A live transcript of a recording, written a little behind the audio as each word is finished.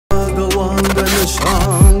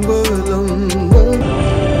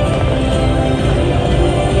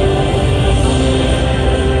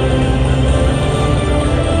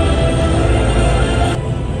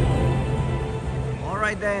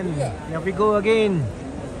again.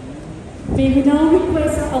 May we now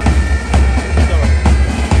request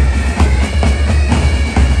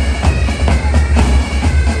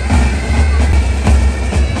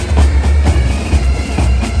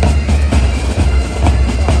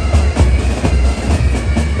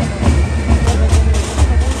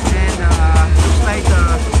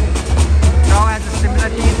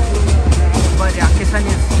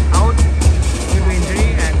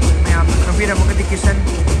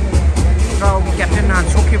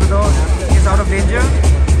is out of danger.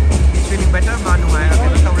 He's feeling better.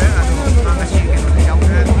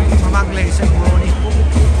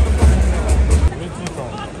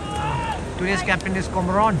 Today's captain is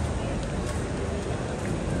Comoron.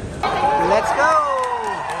 Let's go!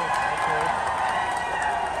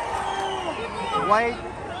 White,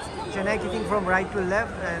 Chennai kicking from right to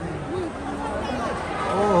left, and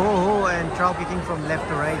and Trau kicking from left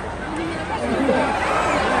to right.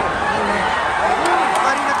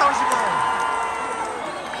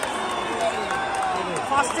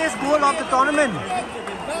 Fastest goal of the tournament.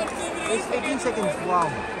 It's 18 seconds. Wow.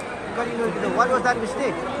 What was that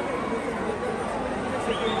mistake?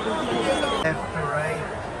 Left to right.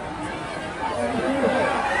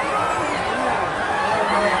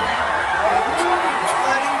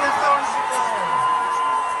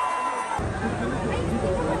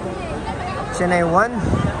 Chennai 1,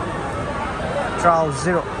 Trau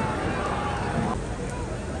 0.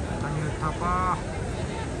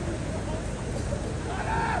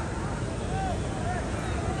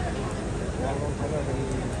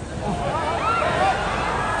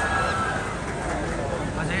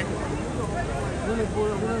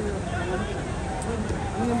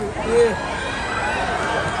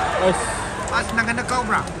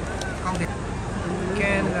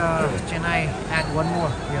 Can Chennai add one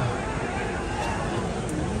more? Yeah.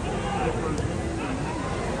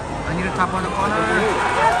 I need to tap on the corner.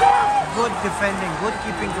 Good defending, good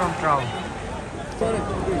keeping from Trau.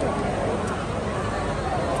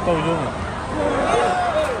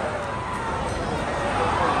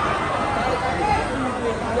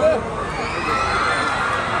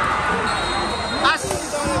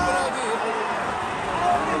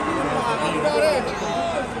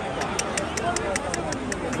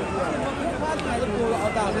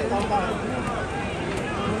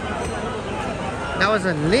 That was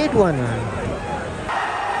a late one.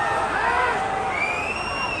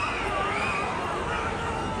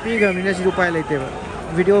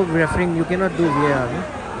 Video refereeing, you cannot do VAR.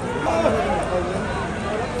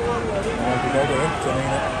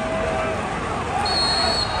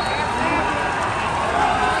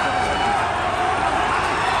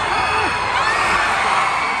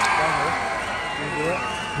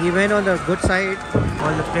 He went on the good side.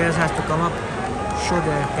 All the players has to come up, show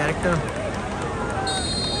their character,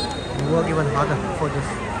 and work even harder for this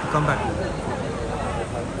to come back.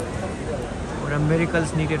 What a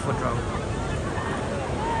miracles needed for Trau.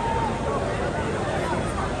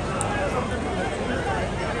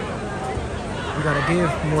 You gotta give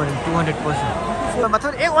more than 200%.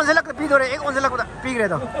 Mathur, ek onse lak pi do re, ek onse lak pi gre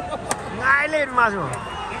do. Ngai le mazu.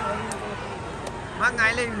 Ma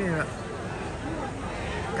ngai le ni.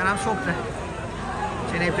 Kanam sok re.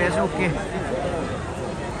 Chennai players okay.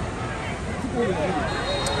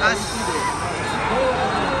 As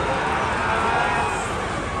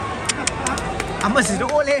amma si do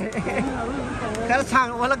le. Kal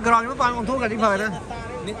sang wala ground ma pan ong thok ga di phai na.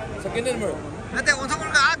 Second number. Nate ong thok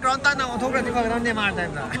ga ground ta na ong thok ga di phai na ne mar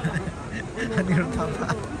time da.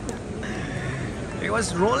 It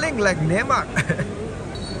was rolling like Neymar.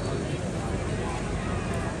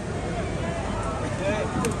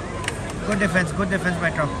 Good defense by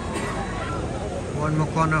Trau. One more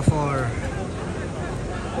corner for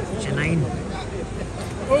Chennaiyin.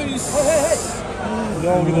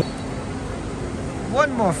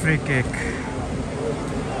 One more free kick.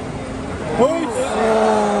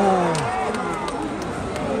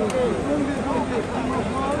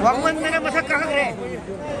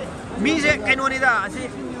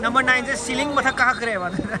 Number 9 is ceiling mathak kaha kare ba.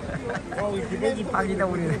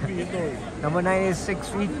 Number 9 is 6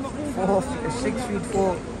 feet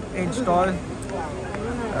 4 inch tall.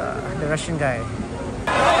 The Russian guy.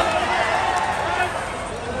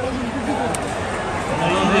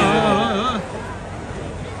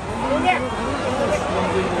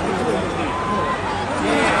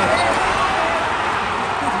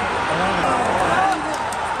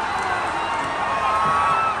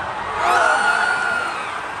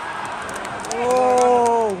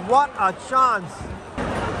 What a chance!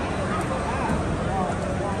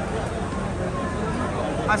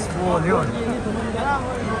 That's 4 Leon.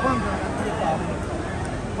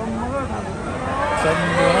 Good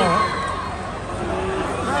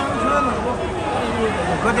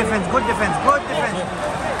defense, good defense, good defense.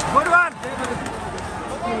 Good one.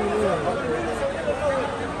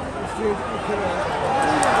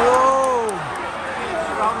 Oh,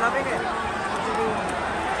 Trau loving it.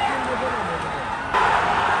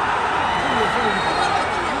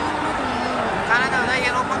 Canada, that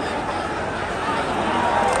yellow puck.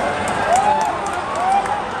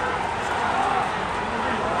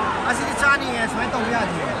 Asli chani hai, isme to bhi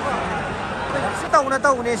aadi hai. Tau na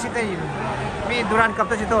tau ne site hi. Me Durand kap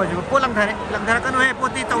to sito ho. Po lang dhare kanu hai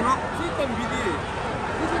poti tau no.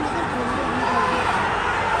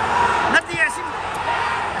 Nati asim.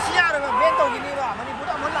 Siar ba ben to gini ba. Manipur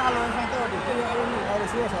amon la halo sai to di.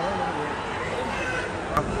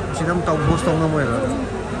 Sidam tau boost tau na mo ra.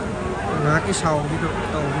 Na ki sao di to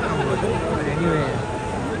tau di tau. Anyway.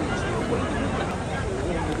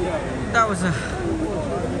 That was a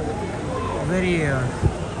very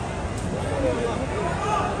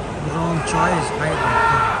wrong choice by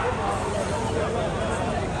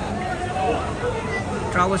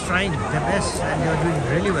Trau was trying their best and they were doing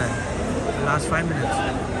really well the last 5 minutes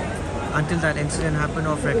until that incident happened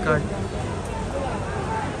of red card.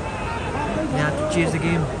 They had to chase the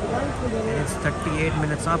game and it's 38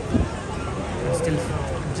 minutes up and still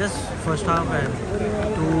just first half and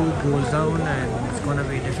 2 goals down, and it's gonna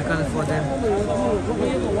be difficult for them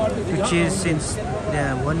to chase since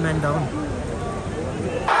they're 1 man down.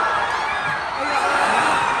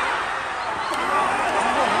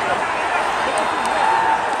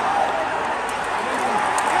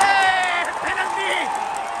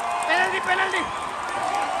 Penalty!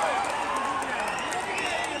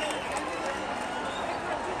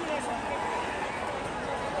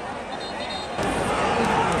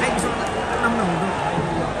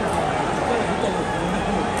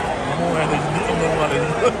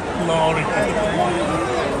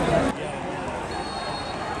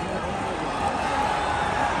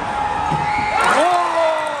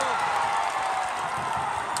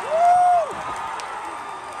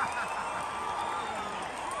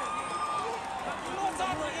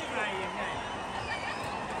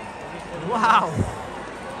 Wow!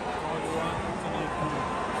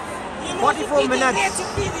 44 minutes.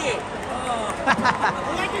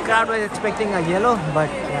 Crowd was expecting a yellow, but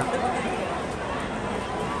yeah.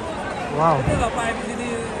 Wow.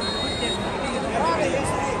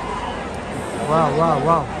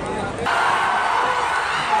 Wow.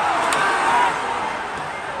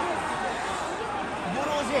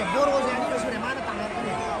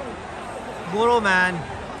 Boro man.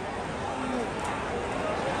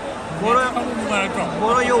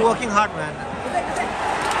 Boro, you're working hard, man.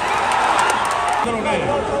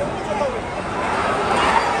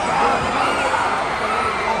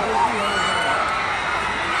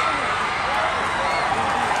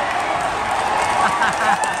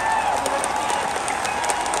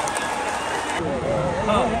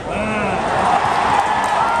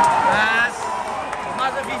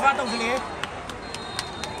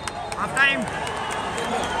 Half time.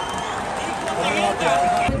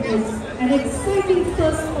 An exciting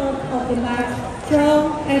first half of the match. Trau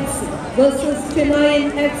FC versus Chennaiyin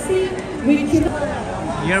FC.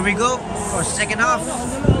 Here we go for second half.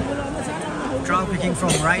 Trau kicking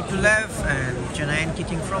from right to left and Chennaiyin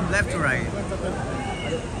kicking from left to right.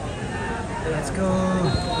 Let's go.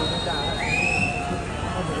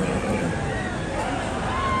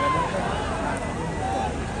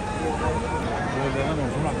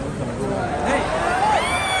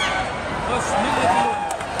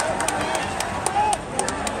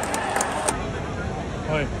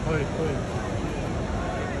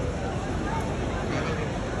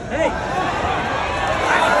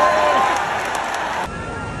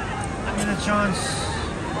 A chance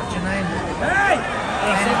for Chennaiyin.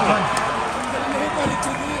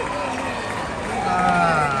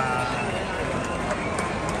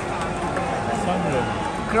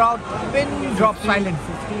 Crowd pin drop silent.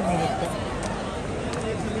 15 minutes.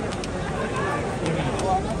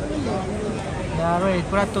 Yeah, right.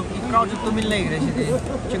 Crowd to tumil nahi rahe the.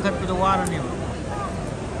 Chikhat pe to war nahi ho.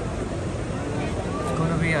 It's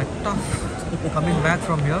gonna be a tough coming back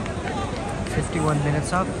from here. 51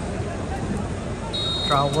 minutes up.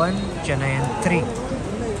 Trau 1, Chennaiyin 3.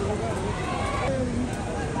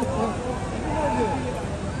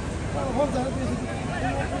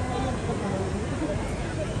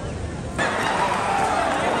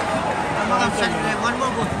 One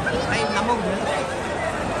more goal.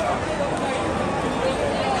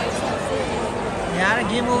 Yeah,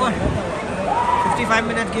 game over. 55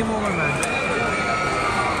 minute game over, man.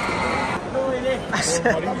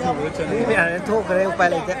 Yeah, talk रहे ऊपर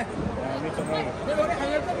लेके.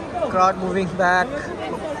 Crowd moving back.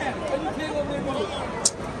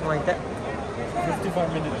 Like that.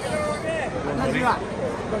 55 minutes.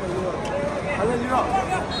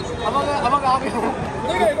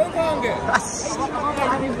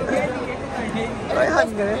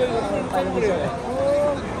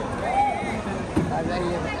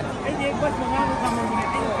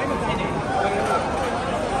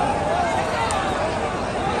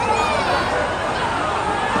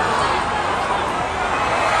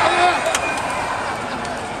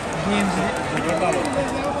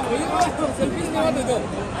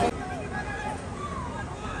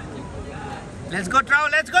 Let's go, Trau,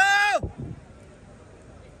 let's go!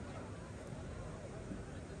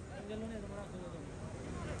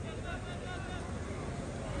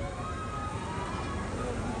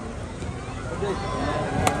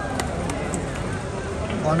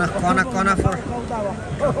 Corner for...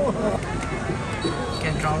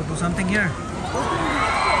 Can Trau do something here?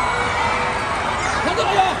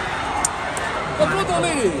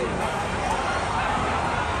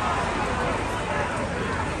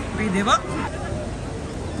 Deva.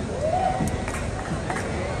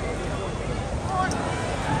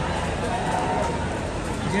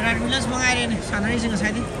 Durand Williams mengairi ni, sana ni singa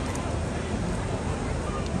side.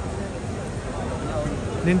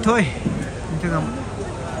 Ninthoi,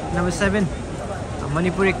 number 7. A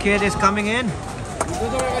Manipuri kid is coming in.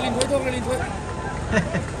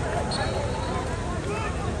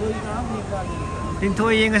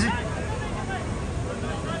 Ninthoi yang asi.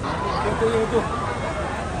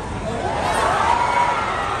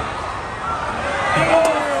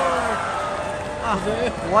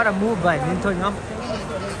 What a move by Ninthoi ngam.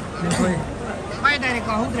 Ninthoi. Mai dai ni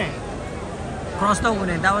ko hudre. Cross to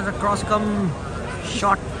ne. That was a cross come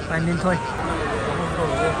shot by Ninthoi.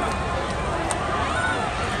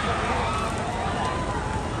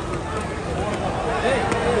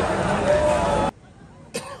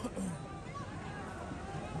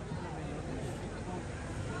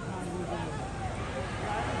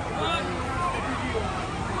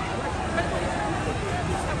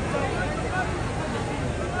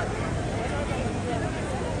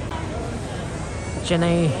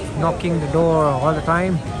 Chennai knocking the door all the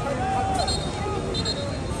time.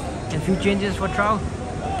 A few changes for Trau.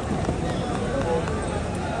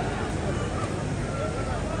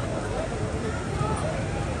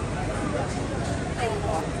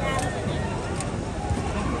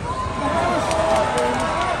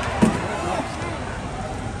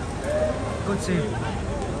 Good save.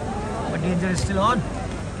 But danger is still on.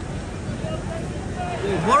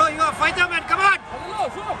 Boro, you are a fighter, man. Come on.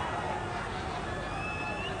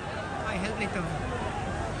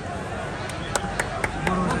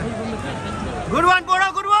 Good one,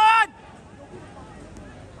 Boro, good one!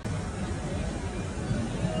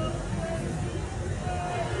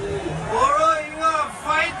 Boro, you are a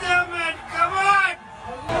fighter, man, come on!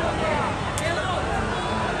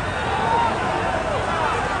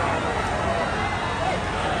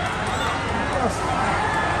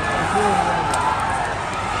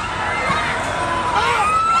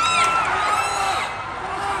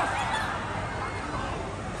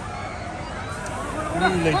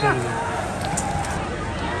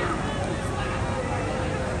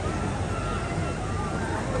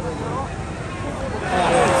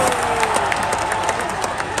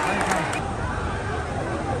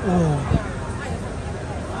 Oh.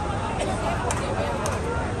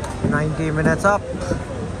 90 minutes up.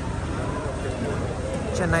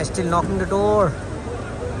 Chennai still knocking the door.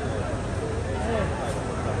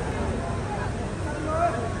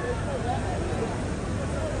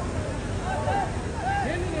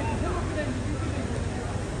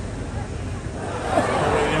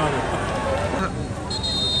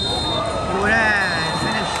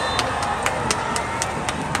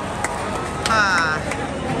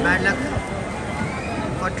 Bad luck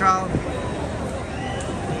for Trau.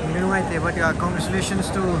 But yeah, congratulations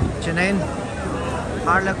to Chennaiyin.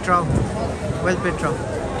 Hard luck, Trau. Well played, Trau.